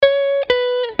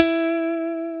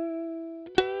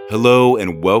Hello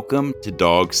and welcome to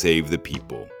Dogs Save the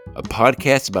People, a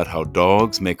podcast about how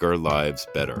dogs make our lives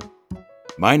better.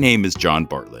 My name is John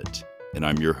Bartlett, and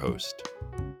I'm your host.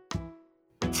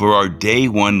 For our day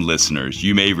one listeners,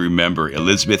 you may remember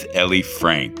Elizabeth Elli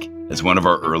Frank as one of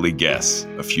our early guests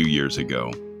a few years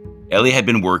ago. Elli had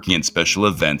been working in special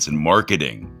events and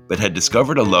marketing, but had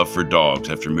discovered a love for dogs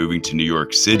after moving to New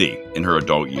York City in her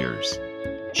adult years.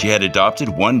 She had adopted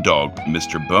one dog,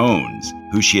 Mr. Bones,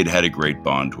 who she had had a great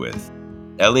bond with.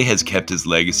 Elli has kept his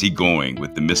legacy going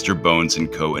with the Mr. Bones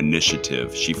 & Co.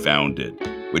 initiative she founded,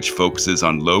 which focuses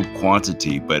on low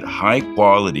quantity but high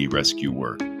quality rescue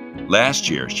work. Last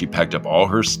year, she packed up all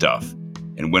her stuff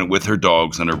and went with her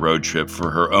dogs on a road trip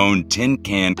for her own Tin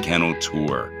Can Kennel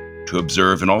tour to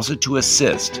observe and also to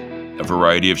assist a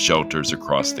variety of shelters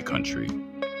across the country.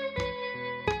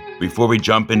 Before we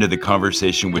jump into the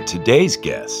conversation with today's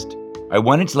guest, I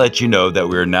wanted to let you know that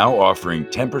we are now offering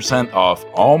 10% off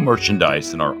all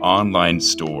merchandise in our online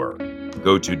store.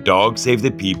 Go to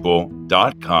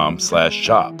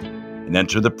dogsavethepeople.com/shop and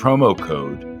enter the promo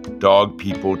code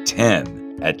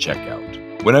DOGPeople10 at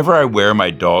checkout. Whenever I wear my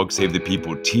Dog Save the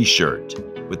People t-shirt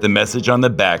with the message on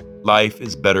the back, "Life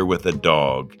is better with a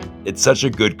dog," it's such a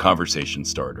good conversation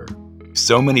starter.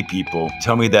 So many people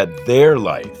tell me that their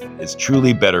life is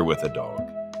truly better with a dog.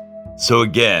 So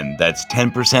again, that's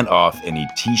 10% off any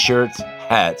t-shirts,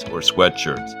 hats, or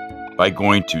sweatshirts by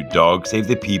going to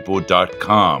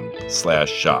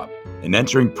dogsavethepeople.com/shop and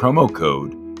entering promo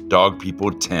code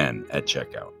DOGPeople10 at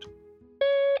checkout.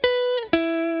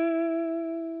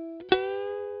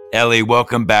 Elli,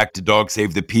 welcome back to Dog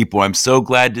Save the People. I'm so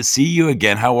glad to see you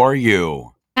again. How are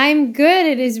you? I'm good.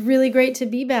 It is really great to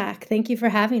be back. Thank you for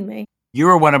having me. You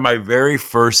were one of my very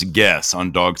first guests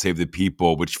on Dog Save the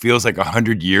People, which feels like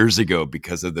 100 years ago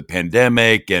because of the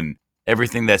pandemic and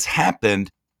everything that's happened.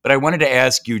 But I wanted to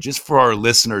ask you, just for our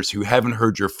listeners who haven't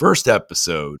heard your first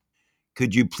episode,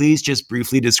 could you please just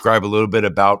briefly describe a little bit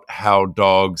about how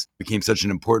dogs became such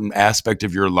an important aspect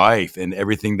of your life and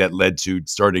everything that led to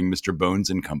starting Mr.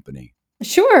 Bones & Company?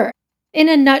 Sure. In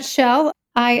a nutshell,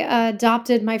 I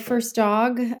adopted my first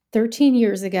dog 13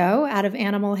 years ago out of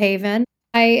Animal Haven.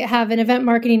 I have an event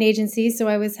marketing agency, so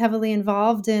I was heavily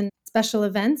involved in special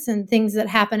events and things that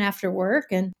happen after work,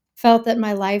 and felt that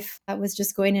my life was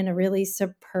just going in a really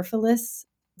superfluous,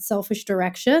 selfish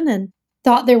direction, and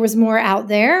thought there was more out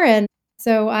there. And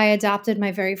so I adopted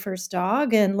my very first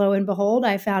dog, and lo and behold,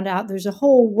 I found out there's a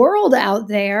whole world out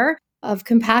there of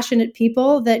compassionate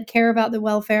people that care about the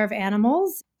welfare of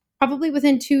animals. Probably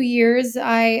within 2 years,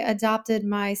 I adopted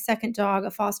my second dog,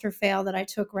 a foster fail that I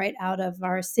took right out of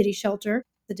our city shelter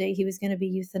the day he was going to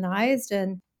be euthanized.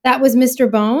 And that was Mr.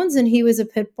 Bones, and he was a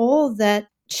pit bull that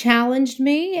challenged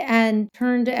me and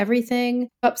turned everything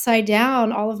upside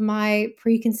down. All of my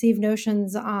preconceived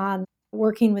notions on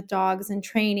working with dogs and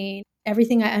training,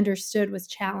 everything I understood was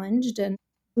challenged, and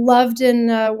loved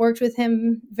and worked with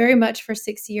him very much for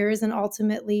 6 years, and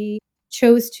ultimately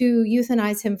chose to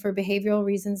euthanize him for behavioral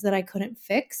reasons that I couldn't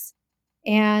fix.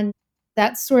 And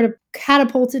that sort of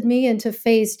catapulted me into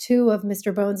phase 2 of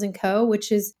Mr. Bones & Co.,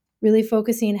 which is really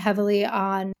focusing heavily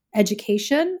on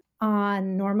education,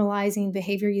 on normalizing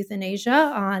behavior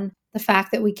euthanasia, on the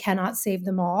fact that we cannot save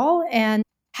them all, and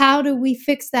how do we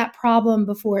fix that problem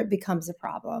before it becomes a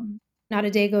problem. Not a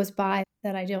day goes by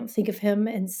that I don't think of him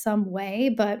in some way,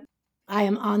 but I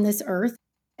am on this earth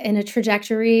in a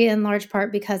trajectory in large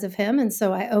part because of him. And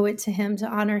so I owe it to him to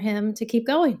honor him to keep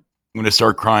going. I'm going to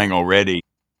start crying already.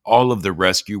 All of the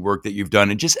rescue work that you've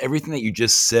done and just everything that you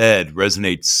just said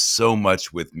resonates so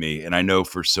much with me. And I know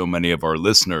for so many of our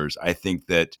listeners, I think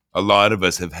that a lot of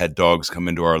us have had dogs come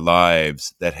into our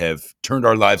lives that have turned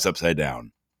our lives upside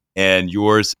down. And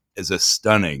yours is a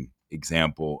stunning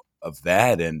example of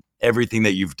that and everything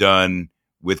that you've done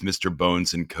with Mr.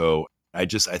 Bones & Co. I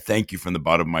thank you from the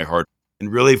bottom of my heart. And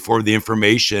really for the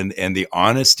information and the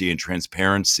honesty and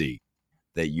transparency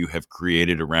that you have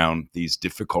created around these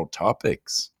difficult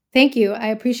topics. Thank you. I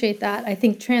appreciate that. I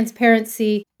think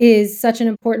transparency is such an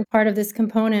important part of this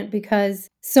component because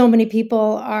so many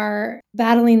people are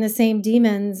battling the same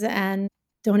demons and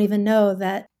don't even know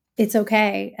that it's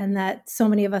okay and that so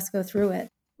many of us go through it.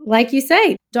 Like you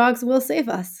say, dogs will save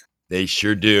us. They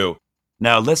sure do.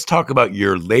 Now let's talk about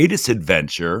your latest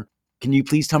adventure. Can you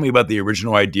please tell me about the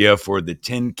original idea for the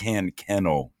Tin Can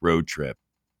Kennel road trip?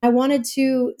 I wanted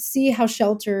to see how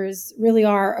shelters really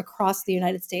are across the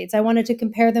United States. I wanted to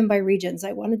compare them by regions.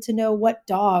 I wanted to know what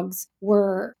dogs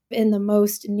were in the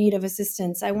most need of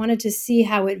assistance. I wanted to see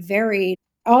how it varied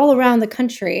all around the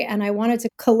country. And I wanted to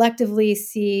collectively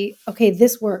see, okay,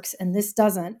 this works and this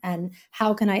doesn't. And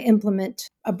how can I implement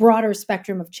a broader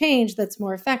spectrum of change that's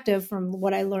more effective from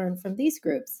what I learned from these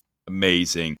groups?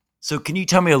 Amazing. So, can you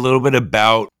tell me a little bit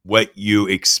about what you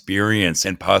experienced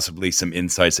and possibly some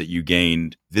insights that you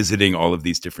gained visiting all of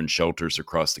these different shelters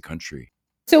across the country?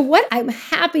 So, what I'm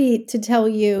happy to tell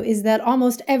you is that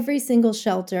almost every single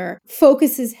shelter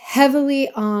focuses heavily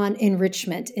on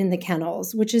enrichment in the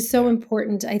kennels, which is so Yeah.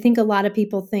 important. I think a lot of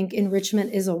people think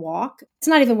enrichment is a walk. It's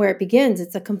not even where it begins,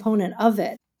 it's a component of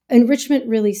it. Enrichment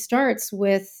really starts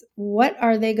with what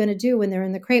are they going to do when they're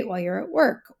in the crate while you're at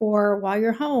work or while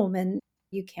you're home and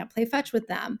you can't play fetch with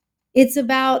them. It's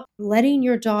about letting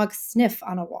your dog sniff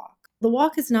on a walk. The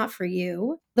walk is not for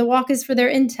you. The walk is for their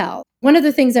intel. One of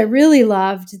the things I really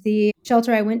loved, the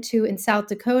shelter I went to in South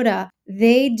Dakota,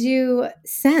 they do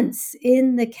scents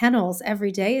in the kennels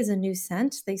every day is a new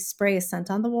scent. They spray a scent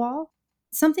on the wall.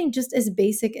 Something just as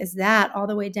basic as that, all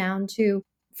the way down to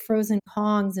frozen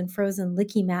Kongs and frozen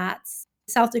licky mats.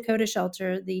 South Dakota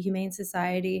shelter, the Humane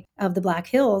Society of the Black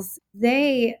Hills,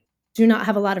 they do not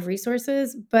have a lot of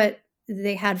resources, but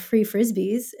they had free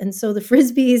frisbees. And so the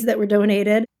frisbees that were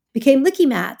donated became licky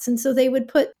mats. And so they would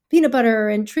put peanut butter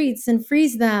and treats and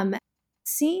freeze them.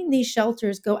 Seeing these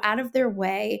shelters go out of their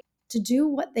way to do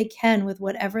what they can with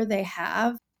whatever they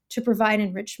have to provide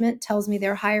enrichment tells me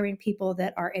they're hiring people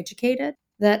that are educated,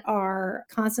 that are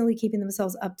constantly keeping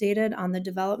themselves updated on the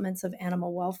developments of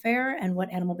animal welfare and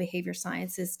what animal behavior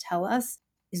sciences tell us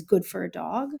is good for a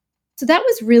dog. So that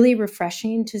was really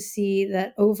refreshing to see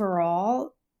that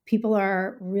overall, people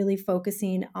are really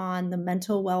focusing on the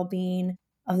mental well being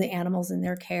of the animals in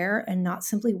their care and not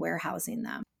simply warehousing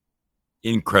them.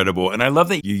 Incredible. And I love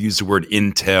that you use the word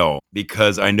intel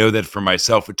because I know that for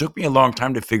myself, it took me a long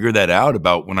time to figure that out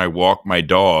about when I walk my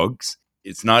dogs.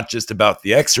 It's not just about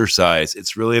the exercise,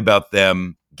 it's really about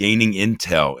them gaining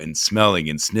intel and smelling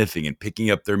and sniffing and picking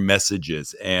up their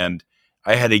messages. And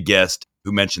I had a guest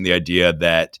who mentioned the idea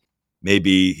that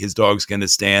maybe his dog's going to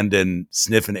stand and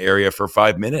sniff an area for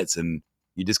 5 minutes and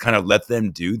you just kind of let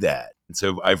them do that. And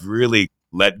so I've really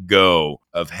let go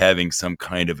of having some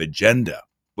kind of agenda.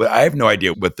 Well, I have no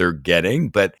idea what they're getting,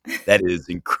 but that is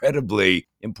incredibly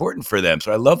important for them.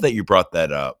 So I love that you brought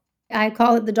that up. I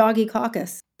call it the doggy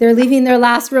caucus. They're leaving their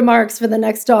last remarks for the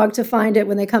next dog to find it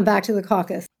when they come back to the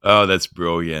caucus. Oh, that's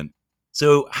brilliant.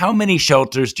 So, how many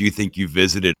shelters do you think you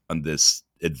visited on this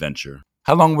adventure?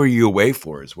 How long were you away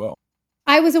for as well?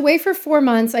 I was away for 4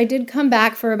 months. I did come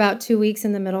back for about 2 weeks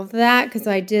in the middle of that because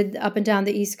I did up and down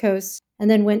the East Coast and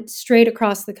then went straight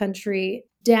across the country,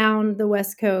 down the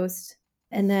West Coast,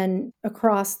 and then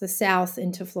across the South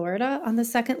into Florida on the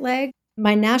second leg.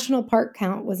 My national park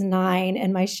count was 9,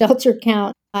 and my shelter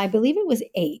count, I believe it was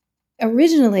 8.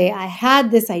 Originally, I had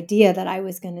this idea that I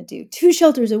was going to do 2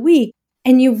 shelters a week,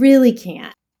 and you really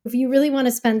can't. If you really want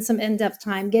to spend some in depth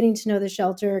time getting to know the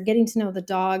shelter, getting to know the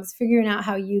dogs, figuring out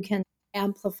how you can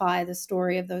amplify the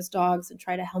story of those dogs and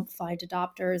try to help find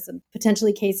adopters and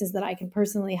potentially cases that I can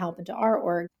personally help into our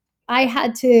org, I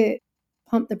had to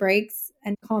pump the brakes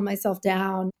and calm myself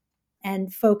down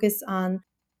and focus on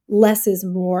less is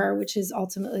more, which is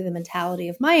ultimately the mentality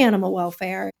of my animal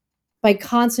welfare, by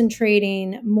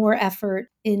concentrating more effort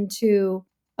into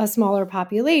a smaller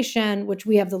population, which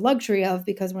we have the luxury of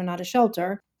because we're not a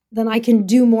shelter, then I can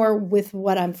do more with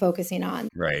what I'm focusing on.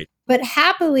 Right. But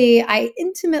happily, I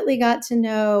intimately got to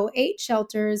know 8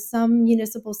 shelters, some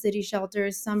municipal city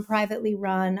shelters, some privately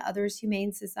run, others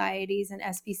humane societies and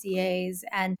SPCAs,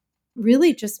 and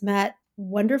really just met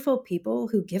wonderful people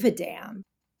who give a damn.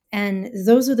 And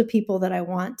those are the people that I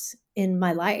want in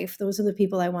my life. Those are the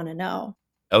people I want to know.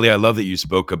 Ellie, I love that you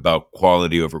spoke about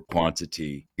quality over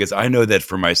quantity because I know that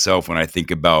for myself, when I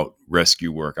think about rescue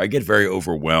work, I get very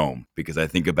overwhelmed because I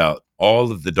think about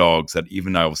all of the dogs that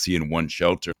even I will see in one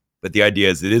shelter. But the idea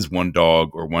is it is one dog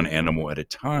or one animal at a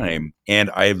time. And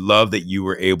I love that you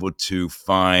were able to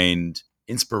find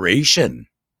inspiration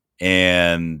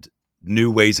and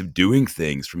new ways of doing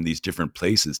things from these different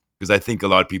places. Because I think a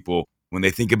lot of people, when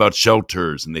they think about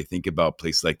shelters and they think about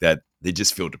places like that, they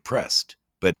just feel depressed.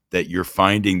 But that you're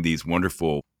finding these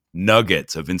wonderful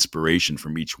nuggets of inspiration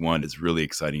from each one is really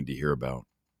exciting to hear about.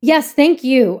 Yes, thank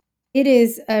you. It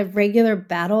is a regular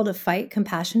battle to fight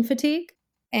compassion fatigue.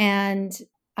 And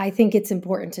I think it's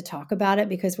important to talk about it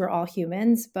because we're all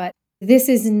humans, but this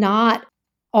is not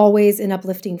always an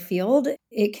uplifting field.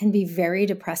 It can be very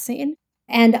depressing.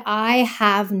 And I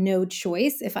have no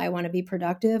choice if I want to be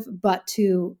productive, but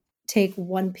to take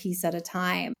one piece at a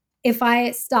time. If I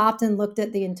stopped and looked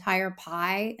at the entire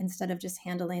pie instead of just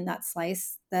handling that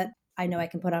slice that I know I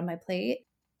can put on my plate,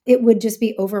 it would just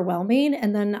be overwhelming.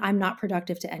 And then I'm not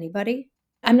productive to anybody.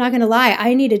 I'm not going to lie.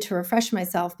 I needed to refresh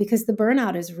myself because the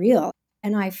burnout is real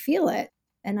and I feel it.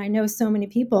 And I know so many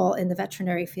people in the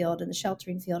veterinary field, in the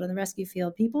sheltering field, in the rescue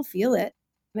field, people feel it.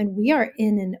 I mean, we are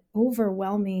in an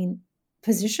overwhelming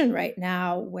position right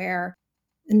now where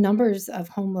the numbers of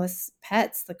homeless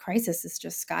pets, the crisis is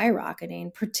just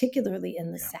skyrocketing, particularly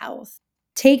in the South.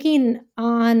 Taking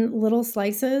on little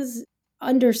slices,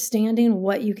 understanding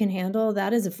what you can handle,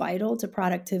 that is vital to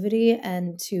productivity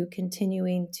and to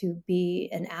continuing to be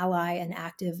an ally and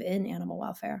active in animal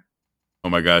welfare. Oh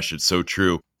my gosh, it's so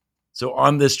true. So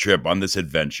on this trip, on this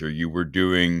adventure, you were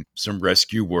doing some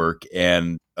rescue work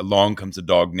and along comes a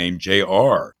dog named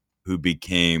JR, who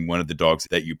became one of the dogs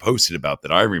that you posted about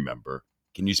that I remember.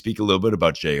 Can you speak a little bit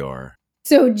about JR?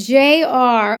 So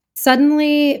JR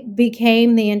suddenly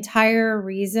became the entire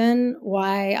reason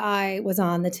why I was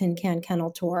on the Tin Can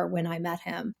Kennel Tour when I met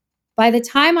him. By the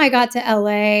time I got to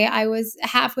LA, I was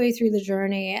halfway through the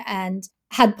journey and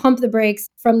had pumped the brakes.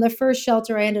 From the first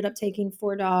shelter, I ended up taking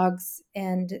 4 dogs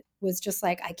and was just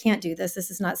like, I can't do this.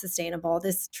 This is not sustainable.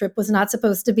 This trip was not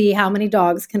supposed to be how many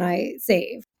dogs can I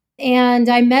save? And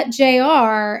I met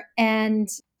JR, and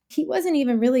he wasn't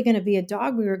even really going to be a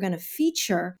dog we were going to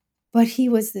feature, but he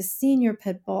was the senior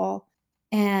pit bull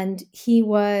and he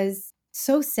was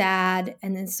so sad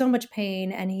and in so much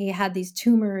pain. And he had these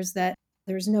tumors that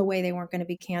there's no way they weren't going to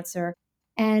be cancer.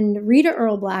 And Rita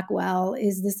Earl Blackwell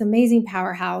is this amazing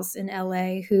powerhouse in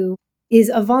LA who is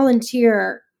a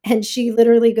volunteer. And she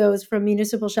literally goes from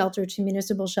municipal shelter to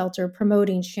municipal shelter,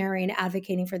 promoting, sharing,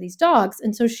 advocating for these dogs.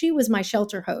 And so she was my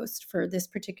shelter host for this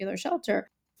particular shelter,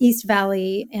 East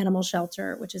Valley Animal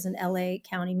Shelter, which is an LA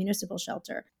County municipal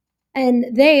shelter. And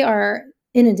they are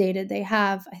inundated. They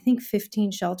have, I think,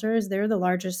 15 shelters. They're the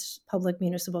largest public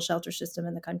municipal shelter system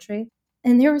in the country.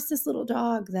 And there was this little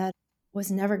dog that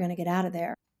was never going to get out of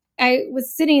there. I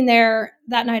was sitting there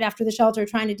that night after the shelter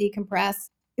trying to decompress.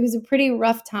 It was a pretty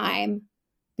rough time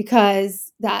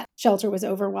because that shelter was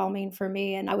overwhelming for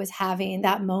me. And I was having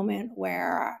that moment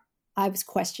where I was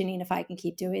questioning if I can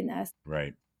keep doing this.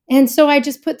 Right. And so I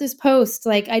just put this post,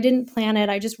 like I didn't plan it.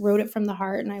 I just wrote it from the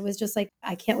heart. And I was just like,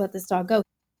 I can't let this dog go.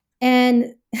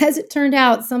 And as it turned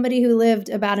out, somebody who lived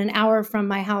about an hour from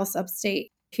my house upstate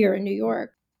here in New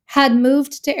York had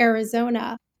moved to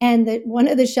Arizona. And that one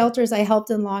of the shelters I helped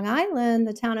in Long Island,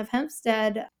 the town of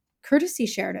Hempstead, courtesy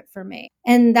shared it for me.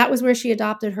 And that was where she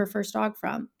adopted her first dog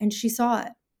from. And she saw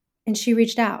it and she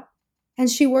reached out. And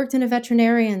she worked in a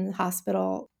veterinarian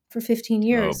hospital for 15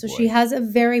 years. So she has a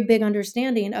very big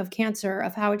understanding of cancer,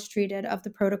 of how it's treated, of the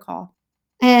protocol.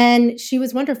 And she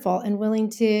was wonderful and willing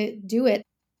to do it.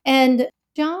 And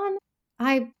John,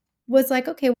 I was like,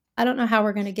 okay, I don't know how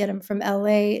we're going to get him from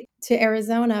LA to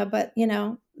Arizona, but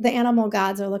the animal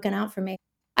gods are looking out for me.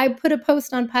 I put a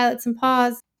post on Pilots and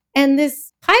Paws, and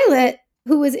this pilot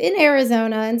who was in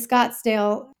Arizona in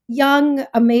Scottsdale, young,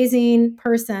 amazing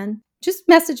person, just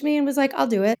messaged me and was like, I'll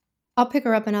do it. I'll pick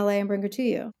her up in LA and bring her to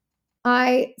you.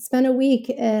 I spent a week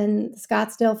in the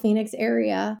Scottsdale, Phoenix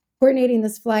area coordinating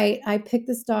this flight. I pick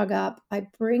this dog up. I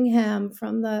bring him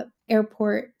from the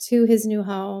airport to his new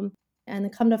home.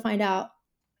 And come to find out,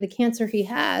 the cancer he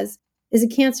has is a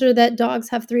cancer that dogs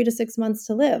have 3 to 6 months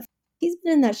to live. He's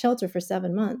been in that shelter for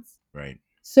 7 months. Right.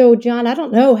 So, John, I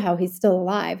don't know how he's still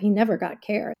alive. He never got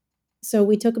care. So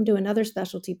we took him to another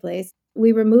specialty place.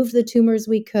 We removed the tumors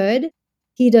we could.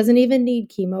 He doesn't even need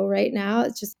chemo right now.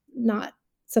 It's just not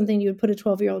something you would put a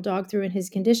 12-year-old dog through in his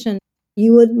condition.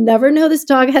 You would never know this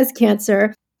dog has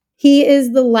cancer. He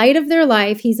is the light of their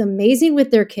life. He's amazing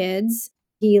with their kids.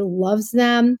 He loves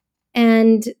them.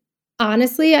 And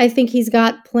honestly, I think he's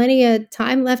got plenty of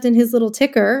time left in his little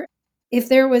ticker. If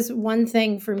there was one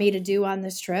thing for me to do on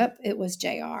this trip, it was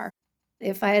JR.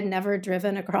 If I had never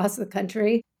driven across the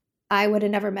country, I would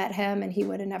have never met him and he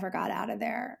would have never got out of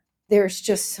there. There's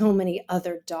just so many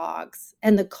other dogs,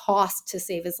 and the cost to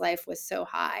save his life was so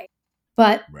high.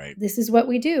 But This is what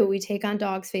we do. We take on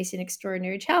dogs facing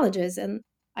extraordinary challenges. And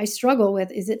I struggle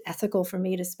with, is it ethical for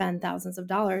me to spend thousands of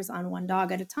dollars on one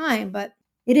dog at a time? But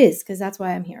it is, because that's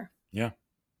why I'm here. Yeah.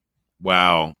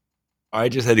 Wow. I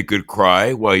just had a good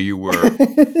cry while you were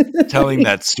telling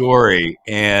that story.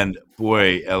 And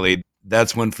boy, Elli,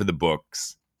 that's one for the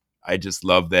books. I just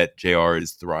love that JR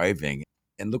is thriving.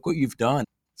 And look what you've done.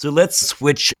 So let's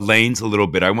switch lanes a little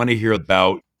bit. I want to hear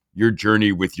about your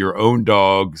journey with your own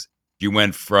dogs. You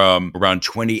went from around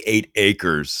 28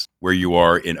 acres where you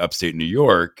are in upstate New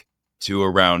York to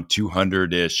around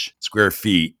 200-ish square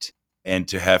feet, and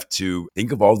to have to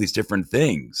think of all these different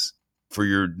things for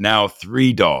your now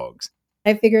 3 dogs.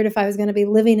 I figured if I was going to be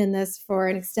living in this for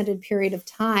an extended period of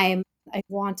time, I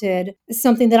wanted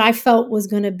something that I felt was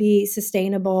going to be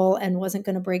sustainable and wasn't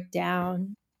going to break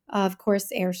down. Of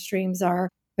course, Airstreams are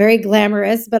very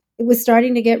glamorous, but it was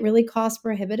starting to get really cost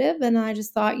prohibitive. And I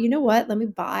just thought, you know what? Let me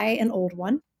buy an old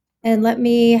one and let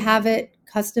me have it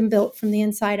custom built from the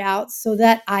inside out so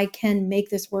that I can make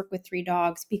this work with 3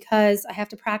 dogs because I have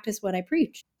to practice what I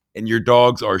preach. And your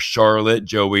dogs are Charlotte,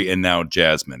 Joey, and now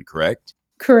Jasmine, correct?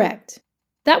 Correct.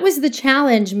 That was the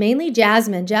challenge, mainly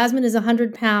Jasmine. Jasmine is a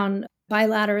 100-pound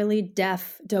bilaterally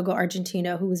deaf Dogo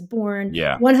Argentino who was born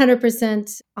Yeah.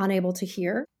 100% unable to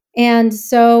hear. And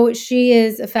so she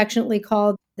is affectionately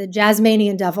called the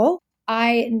Jasmanian devil.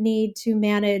 I need to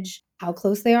manage how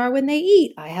close they are when they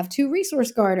eat. I have 2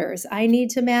 resource guarders. I need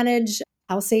to manage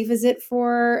how safe is it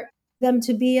for them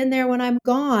to be in there when I'm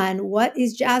gone? What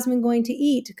is Jasmine going to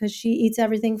eat? Because she eats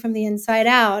everything from the inside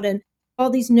out. And all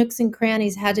these nooks and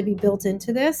crannies had to be built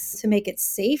into this to make it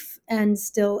safe and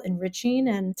still enriching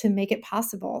and to make it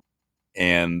possible.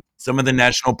 And some of the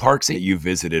national parks that you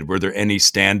visited, were there any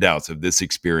standouts of this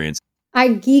experience? I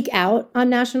geek out on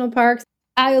national parks.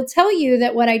 I'll tell you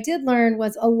that what I did learn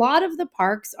was a lot of the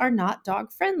parks are not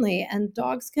dog friendly, and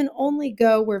dogs can only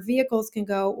go where vehicles can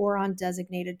go or on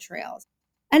designated trails.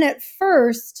 And at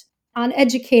first,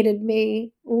 uneducated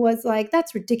me was like,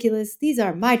 that's ridiculous. These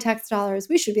are my tax dollars.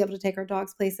 We should be able to take our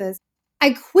dogs places.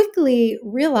 I quickly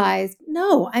realized,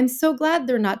 no, I'm so glad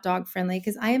they're not dog friendly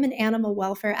because I am an animal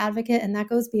welfare advocate, and that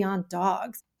goes beyond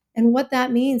dogs. And what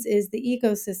that means is the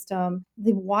ecosystem,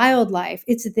 the wildlife,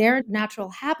 it's their natural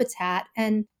habitat.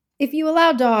 And if you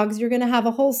allow dogs, you're going to have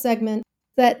a whole segment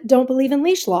that don't believe in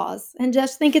leash laws and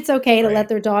just think it's okay to Right. let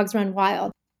their dogs run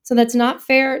wild. So that's not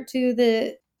fair to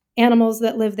the animals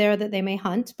that live there that they may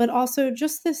hunt, but also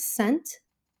just the scent.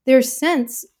 Their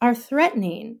scents are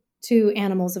threatening to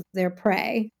animals of their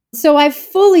prey. So I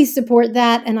fully support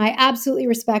that and I absolutely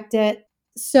respect it.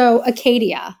 So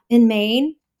Acadia in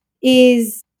Maine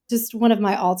is just one of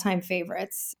my all-time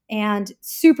favorites and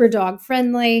super dog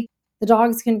friendly. The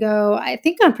dogs can go, I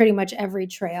think, on pretty much every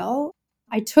trail.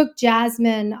 I took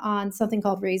Jasmine on something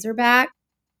called Razorback.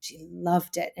 She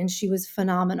loved it and she was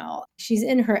phenomenal. She's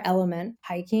in her element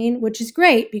hiking, which is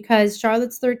great because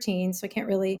Charlotte's 13, so I can't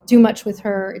really do much with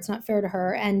her. It's not fair to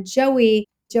her. And Joey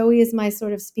is my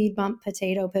sort of speed bump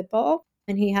potato pit bull,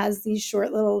 and he has these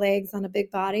short little legs on a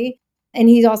big body. And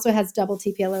he also has double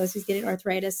TPLOs. He's getting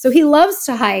arthritis. So he loves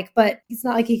to hike, but it's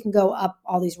not like he can go up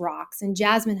all these rocks. And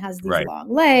Jasmine has these Right. long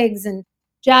legs, and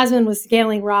Jasmine was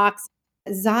scaling rocks.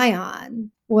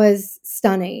 Zion was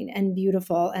stunning and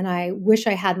beautiful. And I wish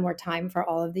I had more time for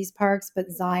all of these parks, but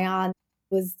Zion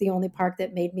was the only park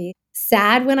that made me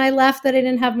sad when I left that I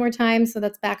didn't have more time. So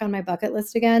that's back on my bucket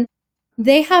list again.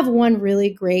 They have one really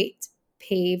great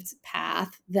paved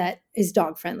path that is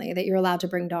dog friendly that you're allowed to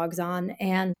bring dogs on.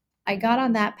 And I got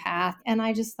on that path and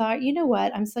I just thought, you know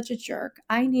what? I'm such a jerk.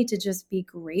 I need to just be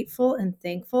grateful and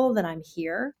thankful that I'm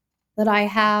here, that I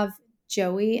have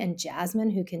Joey and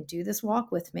Jasmine who can do this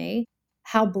walk with me.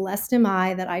 How blessed am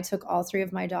I that I took all 3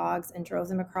 of my dogs and drove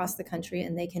them across the country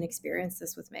and they can experience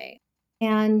this with me.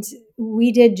 And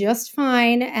we did just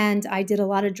fine. And I did a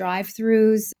lot of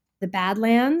drive-throughs, the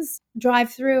Badlands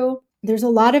drive-through. There's a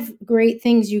lot of great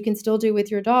things you can still do with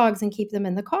your dogs and keep them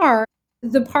in the car.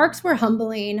 The parks were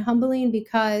humbling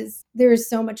because there's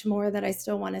so much more that I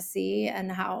still want to see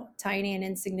and how tiny and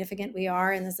insignificant we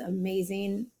are in this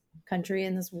amazing country,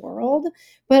 in this world.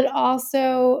 But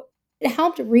also, it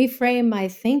helped reframe my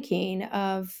thinking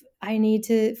of I need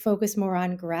to focus more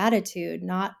on gratitude,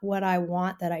 not what I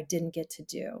want that I didn't get to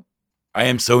do. I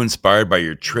am so inspired by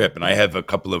your trip, and I have a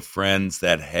couple of friends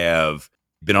that have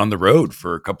been on the road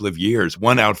for a couple of years.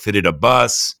 One outfitted a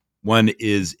bus, one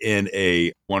is in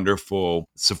a wonderful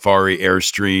safari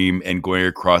Airstream and going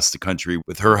across the country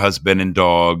with her husband and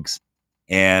dogs.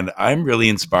 And I'm really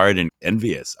inspired and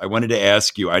envious. I wanted to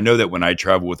ask you, I know that when I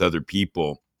travel with other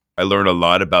people, I learn a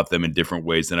lot about them in different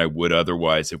ways than I would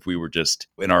otherwise if we were just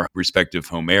in our respective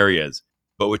home areas.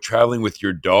 But with traveling with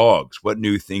your dogs, what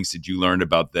new things did you learn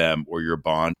about them or your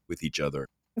bond with each other?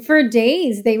 For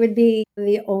days, they would be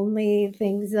the only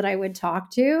things that I would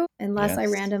talk to unless I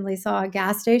Yes. randomly saw a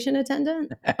gas station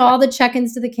attendant. All the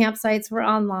check-ins to the campsites were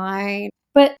online.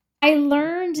 But I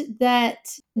learned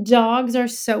that dogs are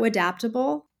so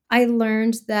adaptable. I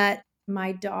learned that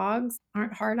my dogs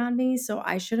aren't hard on me, so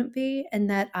I shouldn't be, and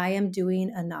that I am doing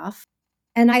enough.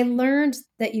 And I learned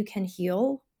that you can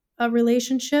heal a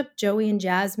relationship. Joey and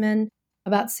Jasmine,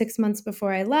 about 6 months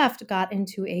before I left, got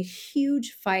into a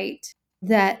huge fight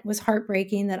that was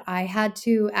heartbreaking that I had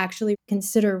to actually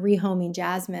consider rehoming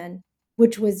Jasmine,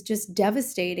 which was just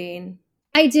devastating.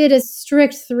 I did a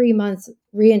strict 3 months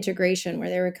reintegration where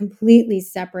they were completely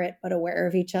separate but aware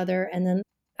of each other, and then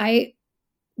I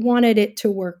wanted it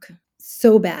to work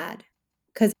so bad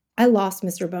because I lost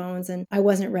Mr. Bones and I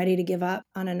wasn't ready to give up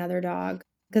on another dog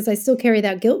because I still carry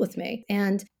that guilt with me.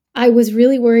 And I was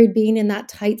really worried being in that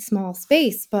tight, small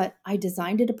space, but I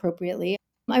designed it appropriately.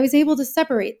 I was able to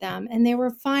separate them and they were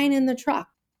fine in the truck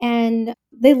and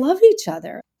they loved each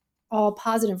other. All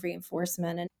positive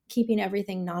reinforcement and keeping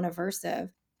everything non aversive.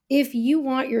 If you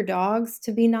want your dogs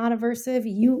to be non aversive,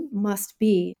 you must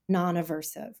be non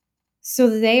aversive. So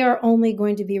they are only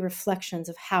going to be reflections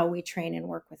of how we train and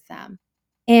work with them.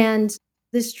 And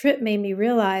this trip made me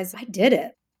realize I did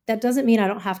it. That doesn't mean I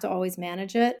don't have to always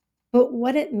manage it. But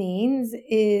what it means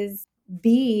is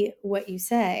be what you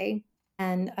say.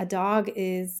 And a dog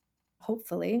is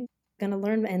hopefully going to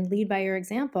learn and lead by your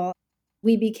example.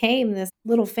 We became this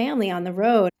little family on the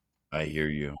road. I hear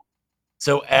you.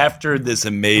 So after this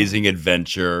amazing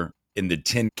adventure in the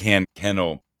tin can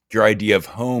kennel, your idea of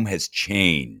home has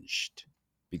changed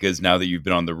because now that you've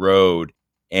been on the road,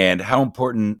 and how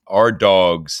important are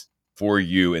dogs for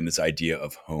you in this idea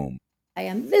of home? I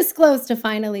am this close to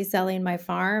finally selling my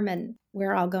farm, and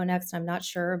where I'll go next, I'm not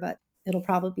sure, but it'll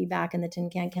probably be back in the tin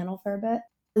can kennel for a bit.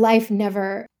 Life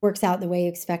never works out the way you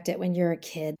expect it when you're a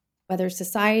kid. Whether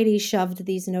society shoved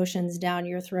these notions down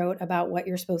your throat about what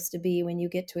you're supposed to be when you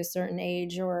get to a certain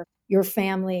age, or your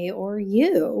family, or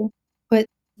you put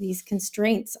these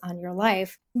constraints on your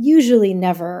life, usually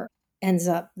never ends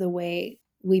up the way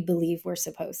we believe we're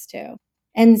supposed to.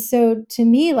 And so to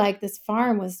me, like this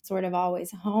farm was sort of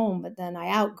always home, but then I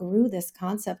outgrew this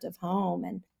concept of home.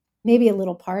 And maybe a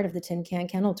little part of the Tin Can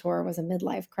Kennel Tour was a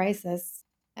midlife crisis.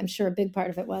 I'm sure a big part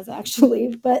of it was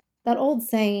actually. But that old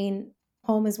saying,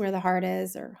 home is where the heart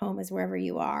is, or home is wherever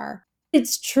you are.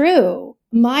 It's true.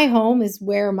 My home is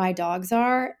where my dogs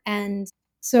are. And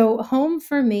so home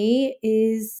for me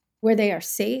is where they are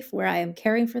safe, where I am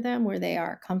caring for them, where they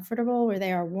are comfortable, where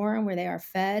they are warm, where they are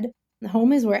fed.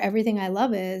 Home is where everything I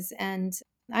love is. And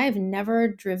I have never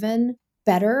driven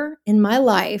better in my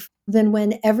life than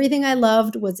when everything I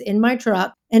loved was in my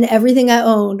truck and everything I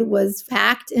owned was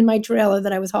packed in my trailer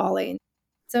that I was hauling.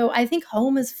 So I think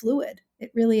home is fluid.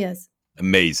 It really is.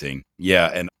 Amazing.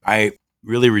 Yeah. And I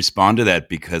really respond to that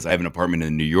because I have an apartment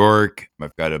in New York.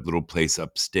 I've got a little place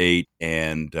upstate,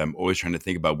 and I'm always trying to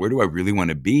think about where do I really want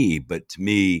to be? But to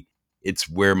me, it's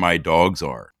where my dogs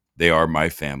are. They are my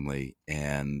family,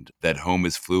 and that home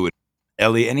is fluid.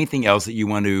 Ellie, anything else that you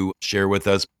want to share with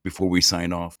us before we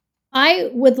sign off? I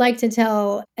would like to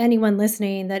tell anyone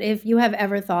listening that if you have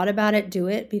ever thought about it, do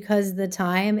it because the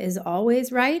time is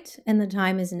always right and the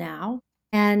time is now.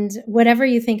 And whatever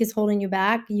you think is holding you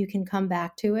back, you can come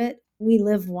back to it. We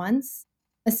live once,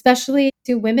 especially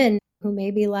to women who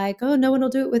may be like, oh, no one will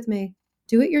do it with me.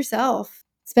 Do it yourself,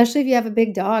 especially if you have a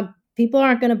big dog. People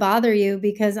aren't going to bother you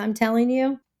because I'm telling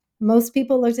you, most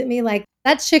people looked at me like,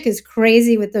 that chick is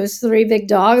crazy with those 3 big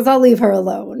dogs. I'll leave her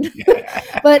alone.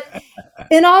 But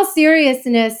in all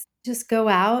seriousness, just go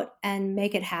out and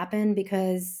make it happen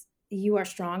because you are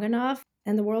strong enough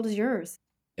and the world is yours.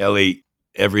 Ellie,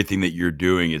 everything that you're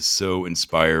doing is so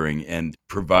inspiring and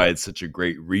provides such a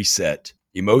great reset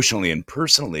emotionally and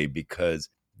personally because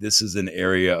this is an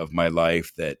area of my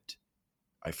life that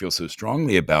I feel so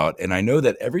strongly about. And I know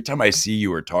that every time I see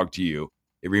you or talk to you,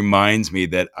 it reminds me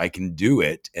that I can do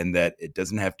it and that it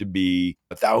doesn't have to be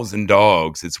 1,000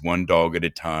 dogs. It's one dog at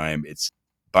a time. It's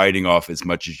biting off as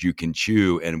much as you can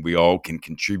chew, and we all can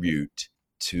contribute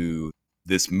to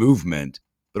this movement.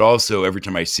 But also, every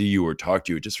time I see you or talk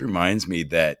to you, it just reminds me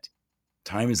that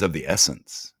time is of the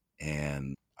essence.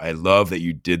 And I love that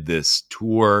you did this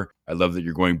tour. I love that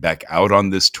you're going back out on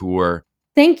this tour.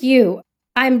 Thank you.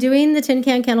 I'm doing the Tin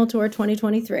Can Kennel Tour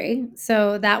 2023.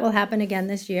 So that will happen again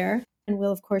this year. And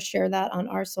we'll, of course, share that on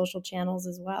our social channels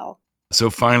as well. So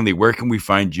finally, where can we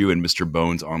find you and Mr.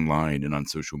 Bones online and on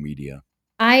social media?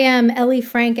 I am Ellie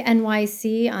Frank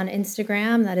NYC on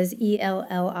Instagram. That is ELLIFRANK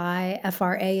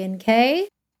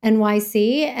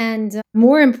NYC. And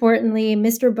more importantly,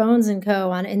 Mr. Bones and Co.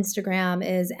 on Instagram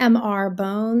is MR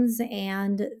Bones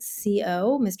and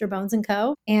CO, Mr. Bones and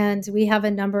Co. And we have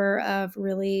a number of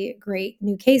really great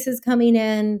new cases coming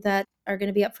in that are going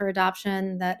to be up for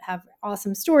adoption that have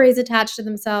awesome stories attached to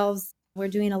themselves. We're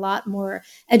doing a lot more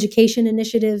education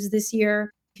initiatives this year,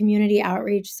 community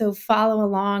outreach. So follow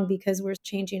along because we're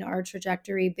changing our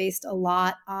trajectory based a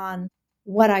lot on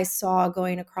what I saw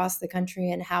going across the country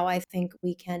and how I think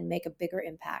we can make a bigger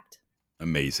impact.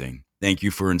 Amazing. Thank you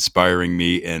for inspiring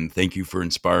me, and thank you for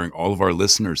inspiring all of our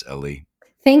listeners, Ellie.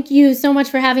 Thank you so much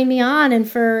for having me on and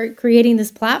for creating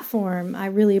this platform. I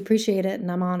really appreciate it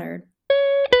and I'm honored.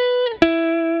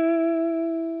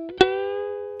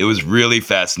 It was really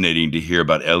fascinating to hear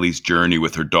about Elli's journey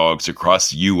with her dogs across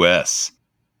the U.S.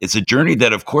 It's a journey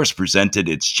that, of course, presented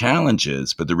its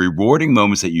challenges, but the rewarding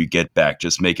moments that you get back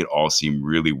just make it all seem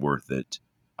really worth it.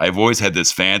 I've always had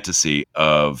this fantasy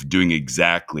of doing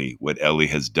exactly what Elli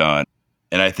has done.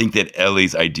 And I think that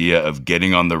Elli's idea of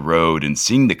getting on the road and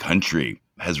seeing the country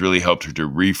has really helped her to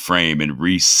reframe and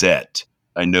reset.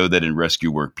 I know that in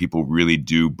rescue work, people really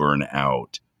do burn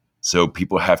out. So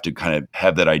people have to kind of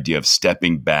have that idea of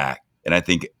stepping back. And I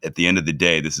think at the end of the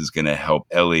day, this is going to help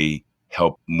Elli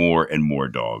help more and more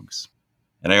dogs.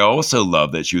 And I also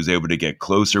love that she was able to get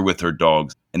closer with her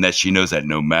dogs and that she knows that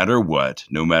no matter what,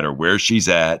 no matter where she's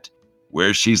at,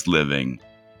 where she's living,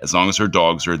 as long as her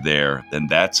dogs are there, then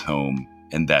that's home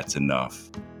and that's enough.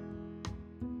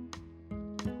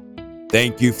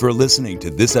 Thank you for listening to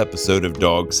this episode of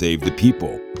Dogs Save the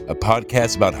People, a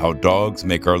podcast about how dogs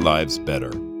make our lives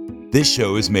better. This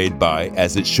show is made by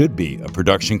As It Should Be, a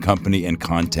production company and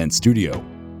content studio.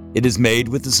 It is made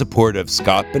with the support of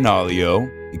Scott Benaglio,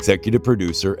 executive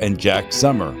producer, and Jack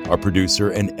Summer, our producer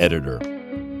and editor.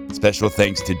 Special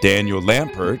thanks to Daniel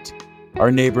Lampert,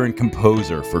 our neighbor and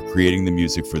composer, for creating the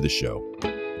music for the show.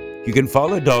 You can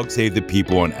follow Dog Save the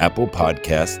People on Apple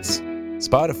Podcasts,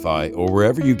 Spotify, or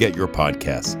wherever you get your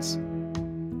podcasts.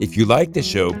 If you like the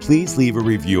show, please leave a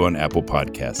review on Apple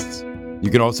Podcasts. You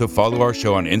can also follow our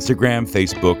show on Instagram,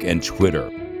 Facebook, and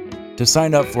Twitter. To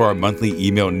sign up for our monthly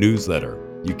email newsletter,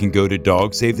 you can go to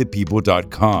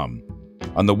dogsavethepeople.com.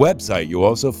 On the website, you'll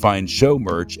also find show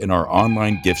merch in our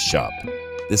online gift shop.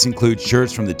 This includes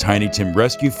shirts from the Tiny Tim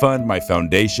Rescue Fund, my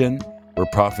foundation, where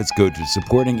profits go to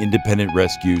supporting independent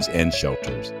rescues and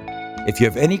shelters. If you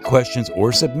have any questions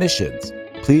or submissions,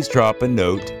 please drop a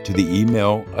note to the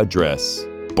email address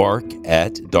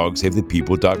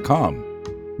bark@dogsavethepeople.com.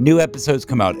 New episodes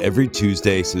come out every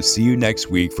Tuesday, so see you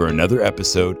next week for another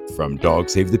episode from Dog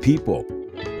Save the People.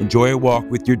 Enjoy a walk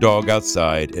with your dog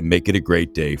outside and make it a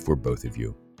great day for both of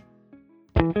you.